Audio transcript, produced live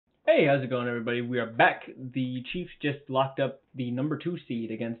Hey, how's it going, everybody? We are back. The Chiefs just locked up the #2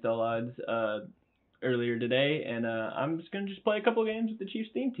 seed against all odds earlier today, and I'm just gonna play a couple games with the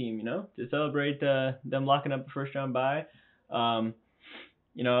Chiefs theme team, to celebrate them locking up the first round bye. I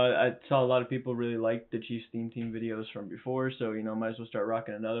saw a lot of people really like the Chiefs theme team videos from before, so might as well start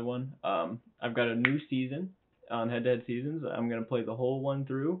rocking another one. I've got a new season on head-to-head seasons. I'm gonna play the whole one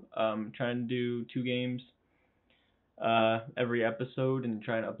through. Trying to do 2 games every episode and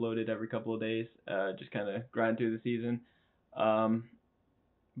try and upload it every couple of days. Just kind of grind through the season.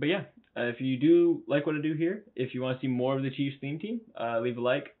 But yeah, if you do like what I do here, if you want to see more of the Chiefs theme team, leave a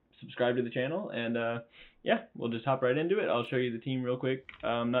like, subscribe to the channel, and yeah, we'll just hop right into it. I'll show you the team real quick.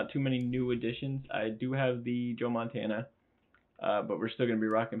 Not too many new additions. I do have the Joe Montana, but we're still going to be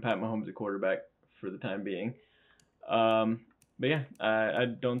rocking Pat Mahomes at quarterback for the time being. But yeah, I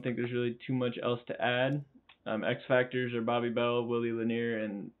don't think there's really too much else to add. X Factors are Bobby Bell, Willie Lanier,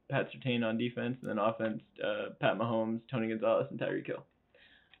 and Pat Surtain on defense, and then offense, Pat Mahomes, Tony Gonzalez, and Tyreek Hill.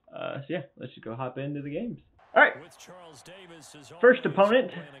 So yeah, let's just go hop into the games. All right. First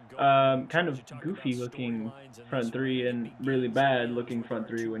opponent, kind of goofy looking front three and really bad looking front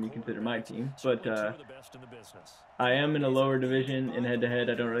three when you consider my team. But I am in a lower division in head-to-head.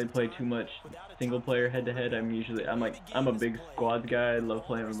 I don't really play too much single player head-to-head. I'm a big squads guy. I love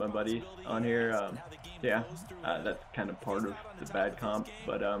playing with my buddies on here. Yeah, that's kind of part of the bad comp.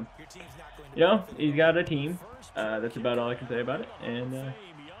 But he's got a team. That's about all I can say about it. And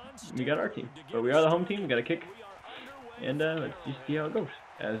we got our team, but we are the home team. We got a kick, and let's just see how it goes.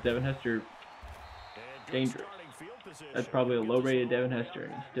 As Devin Hester, dangerous. That's probably a low-rated Devin Hester,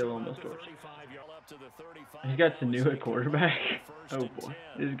 and he's still almost torched. He's got Sanu at quarterback. Oh boy,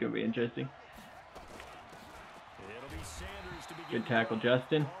 this is gonna be interesting. Good tackle,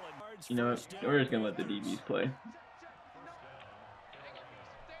 Justin. You know what? We're just gonna let the DBs play.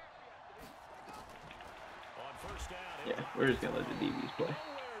 Yeah, we're just gonna let the DBs play.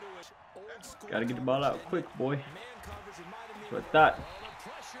 Gotta get the ball out quick, boy. That's what I thought.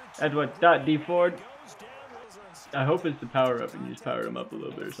 That's what I thought, D Ford. I hope it's the power up and you just powered him up a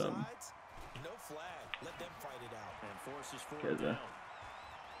little bit or something.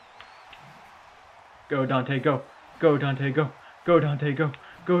 Go Dante, go. Go Dante, go. Go Dante, go.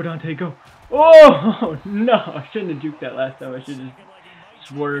 Go Dante, go. Oh no! I shouldn't have juked that last time. I should have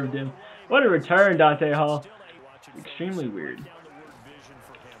swerved him. What a return, Dante Hall. Extremely weird.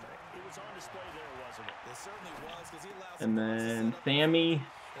 And then Sammy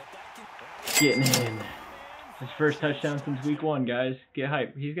getting in. His first touchdown since week 1, guys. Get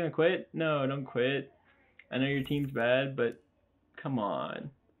hype. He's going to quit? No, don't quit. I know your team's bad, but come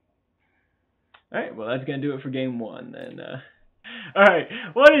on. Alright, well, that's going to do it for game 1 then. Alright,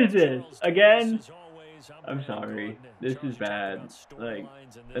 what is this? Again? I'm sorry. This is bad. Like,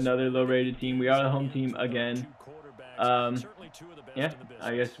 another low-rated team. We are the home team again. Yeah,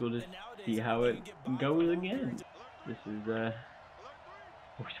 I guess we'll just see how it goes again. This is, oh,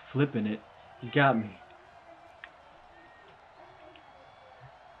 he's flipping it. He got me.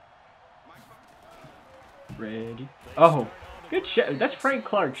 Ready. Oh, good shed. That's Frank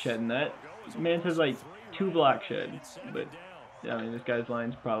Clark shedding that. Man says like 2 block sheds. But, I mean, this guy's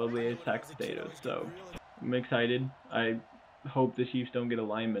line's probably a sack of potatoes. So, I'm excited. I hope the Chiefs don't get a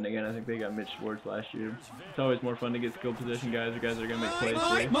lineman again. I think they got Mitch Schwartz last year. It's always more fun to get skill position guys or guys that are going to make plays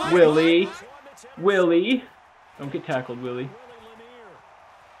for you. Willie! Willie! Don't get tackled, Willie.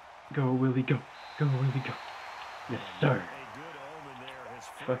 Go, Willie, go. Go, Willie, go. Yes, sir.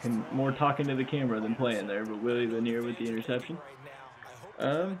 Fucking more talking to the camera than playing there, but Willie Lanier with the interception.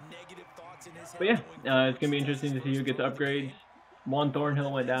 But yeah, it's going to be interesting to see who gets upgrades. Juan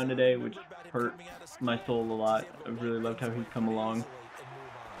Thornhill went down today, which hurt my soul a lot. I've really loved how he's come along.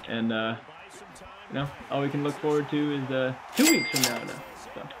 And, all we can look forward to is 2 weeks from now.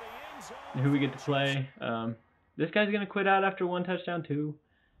 So, who we get to play. This guy's going to quit out after 1 touchdown, too.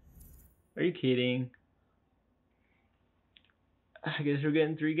 Are you kidding? I guess we're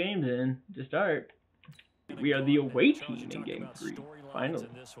getting 3 games in to start. We are the away team in game 3, finally.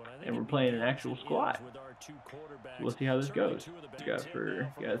 And we're playing an actual squad. So we'll see how this goes. We got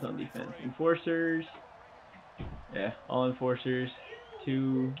for guys on defense. Enforcers. Yeah, all enforcers.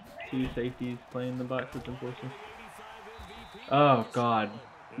 Two safeties playing the box with enforcers. Oh, God.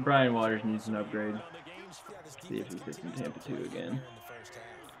 Brian Waters needs an upgrade. See if he fits in Tampa 2 again.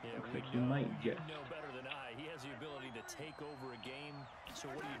 Looks like he might just.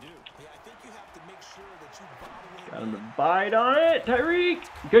 Got him to bite on it. Tyreek!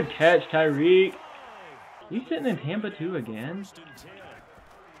 Good catch, Tyreek. He's sitting in Tampa 2 again.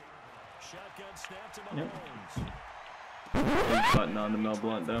 Yep. Big button on the Mel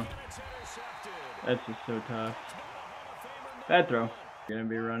Blunt though. That's just so tough. Bad throw. Gonna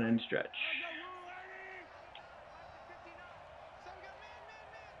be running stretch.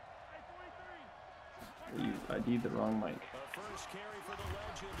 You ID'd the wrong mic.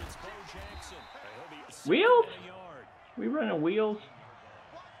 Wheels? We running wheels?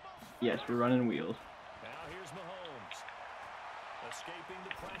 Yes, we're running wheels.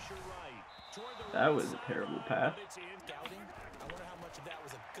 That was a terrible pass.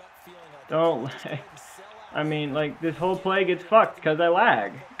 Don't. I mean, like, this whole play gets fucked because I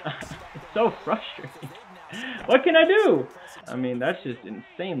lag. It's so frustrating. What can I do? I mean, that's just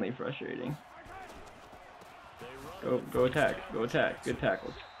insanely frustrating. Go attack. Go attack. Good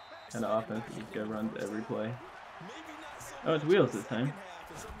tackles. Kind of offense this guy runs every play. Oh, it's wheels this time.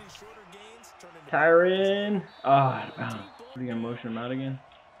 Tyron. Oh, is he gonna motion him out again?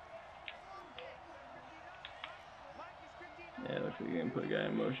 Yeah, looks like you're gonna put a guy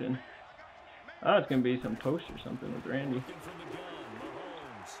in motion. Oh, it's gonna be some post or something with Randy.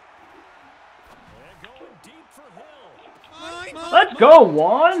 Let's go,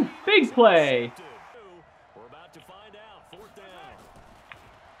 Juan! Big play!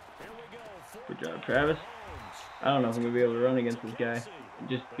 Good job, Travis. I don't know if I'm gonna be able to run against this guy.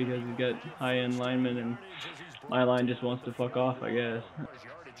 Just because he's got high-end linemen and my line just wants to fuck off, I guess. Yeah,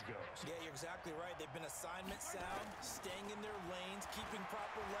 you're exactly right. They've been assignment sound, staying in their lanes, keeping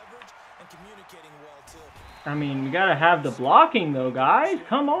proper leverage, and communicating well, too. I mean, we gotta have the blocking, though, guys.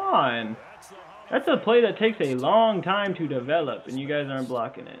 Come on. That's a play that takes a long time to develop, and you guys aren't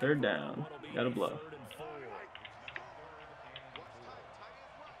blocking it. Third down. Gotta blow.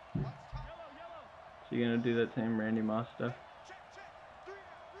 So you're gonna do that same Randy Moss stuff?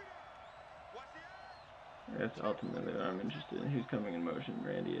 That's ultimately what I'm interested in. Who's coming in motion?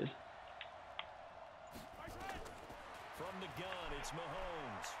 Randy is. From the gun, it's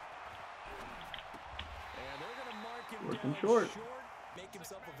Mahomes. And they're going to mark him Working down short. Make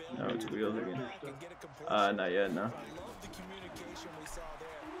himself No, available it's to wheels the again. quarterback and get a completion. Not yet, no. I love the communication we saw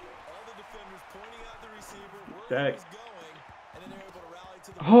there. All the defenders pointing out the receiver, where Stack. he was going, and then they're able to rally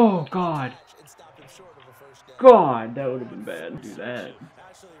to the Oh, God. and stop him short of a first down. God, that would have been bad. Do that.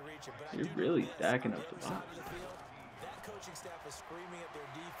 Actually reach it, but I You're do really know this. stacking up On the the other box. side of the field, that coaching staff is screaming at their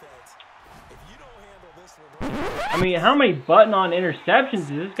defense. If you don't handle this one, I mean, how many button-on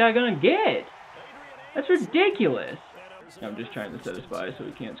interceptions is this guy gonna get? That's ridiculous. I'm just trying to set a spy so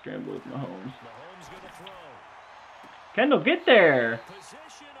he can't scramble with Mahomes. Kendall, get there!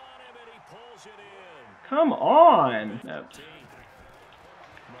 Come on! Yep.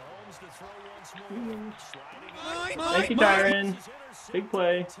 Thank you, Tyron. Big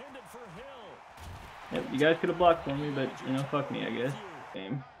play. Yep, you guys could have blocked for me, but, you know, fuck me, I guess.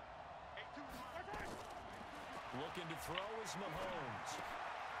 Game. looking to throw is Mahomes.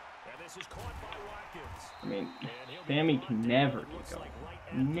 And this is caught by Watkins. I mean, Sammy can never get going.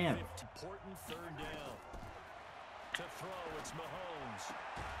 Never. Important third down. To throw, it's Mahomes.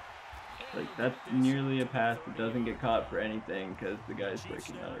 Like, that's nearly a pass that doesn't get caught for anything because the guy's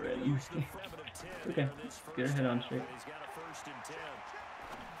breaking out already. Okay, get her head on straight.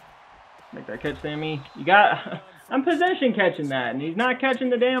 Make that catch, Sammy. You got... I'm possession catching that, and he's not catching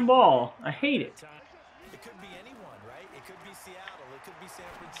the damn ball. I hate it. It could be anyone, right? It could be Seattle. It could be San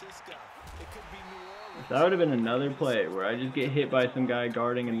Francisco. It could be New Orleans. That would have been another play where I just get hit by some guy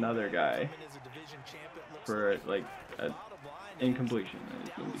guarding another guy for, like, an incompletion.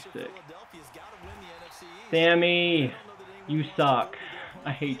 It's going to be sick. Sammy, you suck.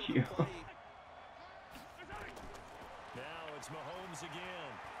 I hate you. Now it's Mahomes again.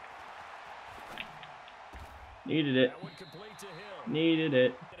 Needed it. Needed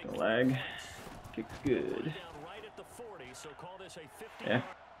it. The lag. Kicks good. Yeah.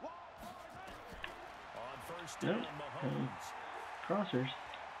 Nope. Crossers.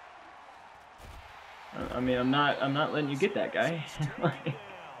 I mean, I'm not letting you get that guy.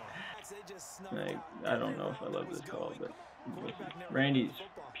 like, I don't know if I love this call, but Randy's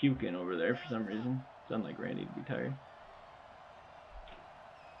puking over there for some reason. Sounds like Randy to be tired.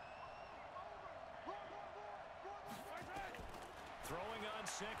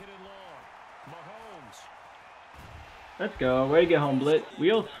 Second and long. Mahomes. Let's go. Way to get home, blitz.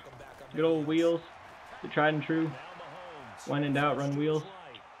 Wheels. Good old wheels. The tried and true. When in doubt, run wheels.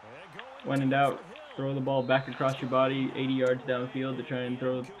 When in doubt, throw the ball back across your body 80 yards downfield to try and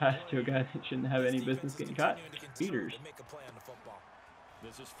throw a pass to a guy that shouldn't have any business getting caught. Beaters.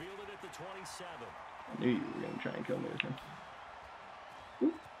 This is fielded at the 27. I knew you were going to try and kill me with him.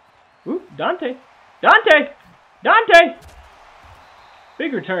 Ooh. Ooh, Dante. Dante! Dante!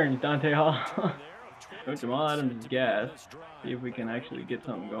 Big returns, Dante Hall. Oh, Jamal Adams is gas. See if we can actually get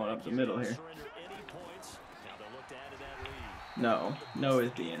something going up the middle here. No. No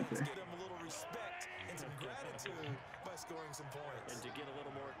is the answer. And to get a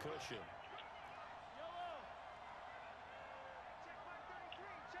little more cushion.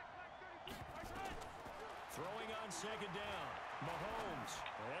 Throwing on second down. Mahomes.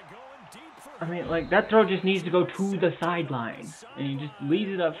 And going deep for I mean, like, that throw just needs to go to the sideline. And he just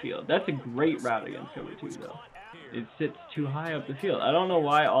leads it upfield. That's a great route against cover 2, though. It sits too high up the field. I don't know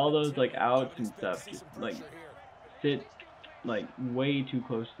why all those, like, outs and stuff just, like, sit, like, way too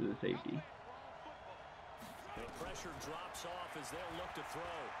close to the safety. The pressure drops off as they'll look to throw.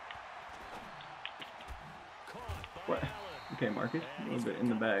 What? Okay, Marcus, a little bit in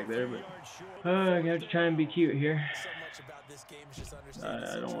the bag there, but I have to try and be cute here.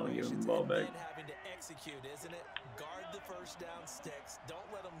 I don't want to give him the ball back.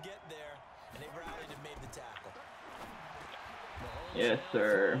 Yes,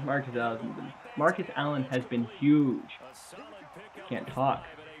 sir. Marcus Allen has been huge. Can't talk.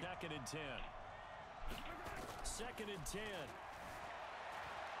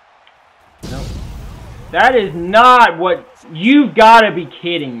 Nope. That is not what... You've got to be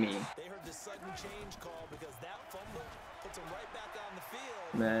kidding me.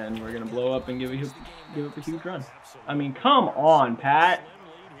 Man, we're going to blow up and give up a huge run. I mean, come on, Pat.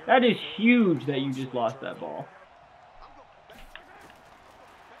 That is huge that you just lost that ball.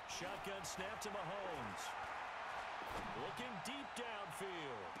 Shotgun snap to Mahomes. Looking deep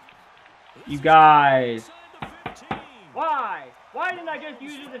downfield. You guys. Why? Why didn't I just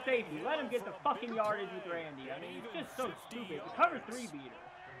use it as a safety? Let him get the fucking yardage with Randy. I mean, it's just so stupid. The cover 3 beater.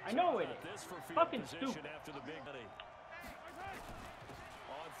 I know it is. Fucking stupid.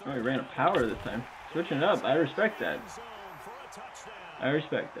 Oh, he ran a power this time. Switching it up. I respect that. I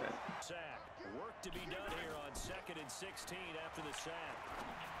respect that. Work to be done here on 2nd and 16 after the sack.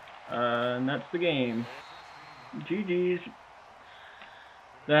 And that's the game. GG's.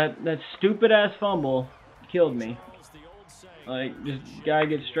 That stupid ass fumble killed me. Like, just guy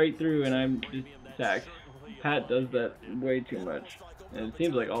gets straight through and I'm just sacked. Pat does that way too much. And it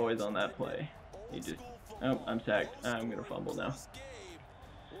seems like always on that play. He just, oh, I'm sacked. I'm gonna fumble now.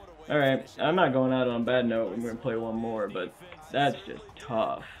 Alright, I'm not going out on a bad note. I'm gonna play one more, but that's just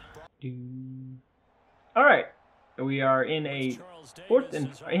tough. Alright. We are in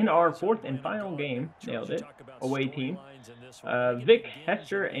our fourth and final game. Nailed it. Away team. Vic,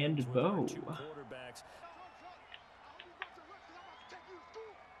 Hester, and Bo.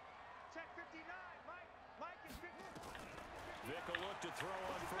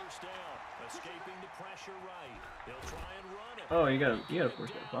 Oh, you gotta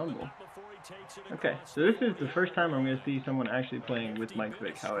force that fumble. Okay, so this is the first time I'm gonna see someone actually playing with Mike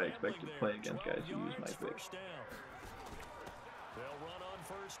Vick. How I expect to play against guys who use Mike Vick.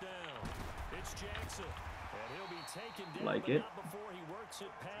 Like it.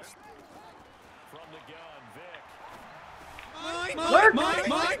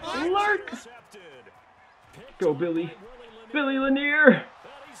 Lurk! Go, Billy. Billy Lanier!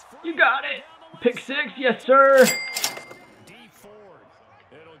 You got it! Pick 6, yes, sir! It'll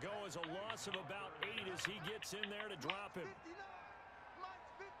go as a loss of about 8 as he gets in there to drop him.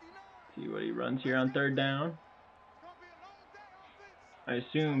 See what he runs here on 3rd down. I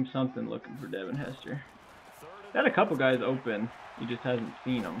assume something looking for Devin Hester. Got a couple guys open. He just hasn't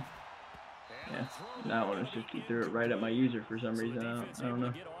seen them. Yeah, that one was just he threw it right at my user for some reason. I don't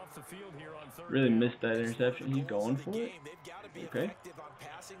know. Really missed that interception. He's going for it. Okay.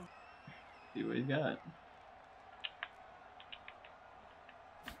 See what he's got.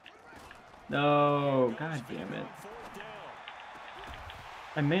 No, god damn it.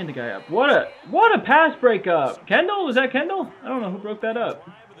 I manned the guy up. What a pass breakup. Kendall? Was that Kendall? I don't know who broke that up.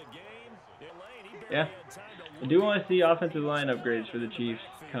 Yeah. I do want to see offensive line upgrades for the Chiefs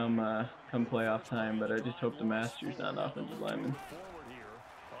come playoff time, but I just hope the Master's not an offensive lineman.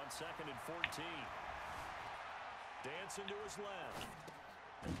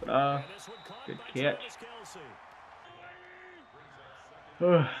 But, good catch.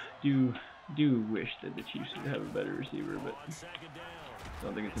 Do wish that the Chiefs would have a better receiver, but I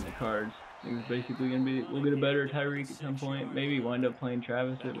don't think it's in the cards. I think it's basically going to be, we'll get a better Tyreek at some point. Maybe wind up playing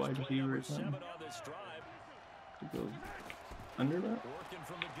Travis at wide receiver or something. It goes under that?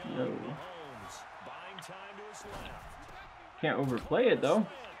 No. Can't overplay it though.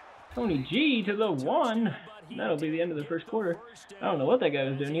 Tony G to the 1. That'll be the end of the first quarter. I don't know what that guy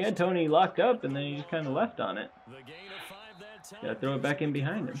was doing. He had Tony locked up and then he just kind of left on it. Gotta throw it back in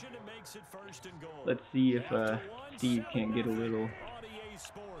behind him. Let's see if Steve can't get a little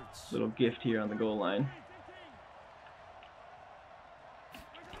Little gift here on the goal line.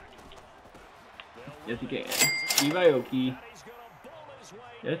 Yes, he can. Steve Aoki.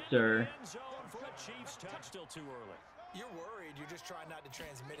 Yes, sir. You're worried. You're just trying not to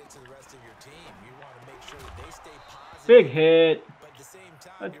transmit it to the rest of your team. You want to make sure that they stay positive. Big hit. But at the same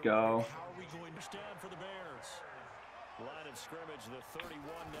time, Let's go. How are we going to stand for the Bears? Line of scrimmage, the 31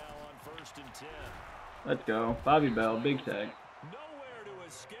 now on 1st and 10. Let's go. Bobby Bell, big sack. Nowhere to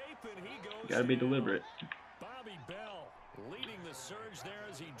escape, and he goes. Gotta be deliberate. Bobby Bell leading the surge there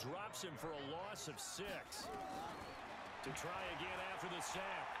as he drops him for a loss of 6. To try again after the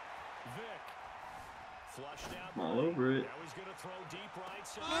sack. Vick. Flushed out. All over it. Now he's going to throw deep right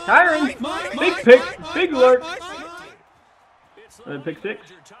side. Tyron! Big pick! Big alert! Pick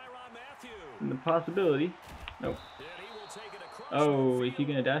 6. And the possibility. Nope. Oh, is he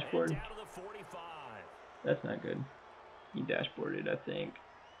gonna dashboard? That's not good. He dashboarded, I think.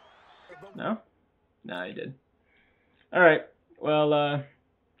 No? Nah, he did. Alright. Well,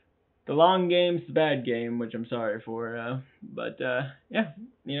 the long game's the bad game, which I'm sorry for. But, yeah.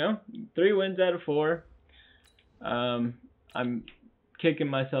 You know, 3 wins out of 4. I'm kicking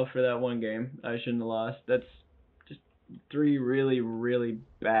myself for that one game. I shouldn't have lost. That's just 3 really, really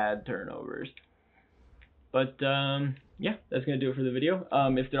bad turnovers. But, yeah, that's going to do it for the video.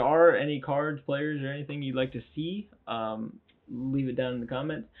 If there are any cards, players, or anything you'd like to see, leave it down in the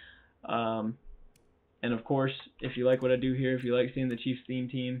comments. And, of course, if you like what I do here, if you like seeing the Chiefs theme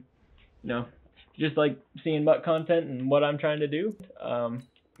team, you know, just like seeing Mutt content and what I'm trying to do,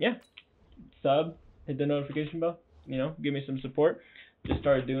 yeah, sub, hit the notification bell, you know, give me some support. Just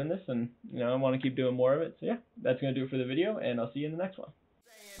started doing this, and, you know, I want to keep doing more of it. So, yeah, that's going to do it for the video, and I'll see you in the next one.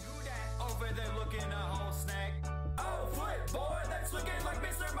 Who that over there looking all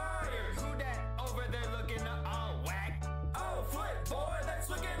whack? Oh, flip boy, that's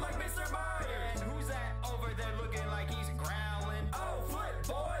looking like Mr. Myers.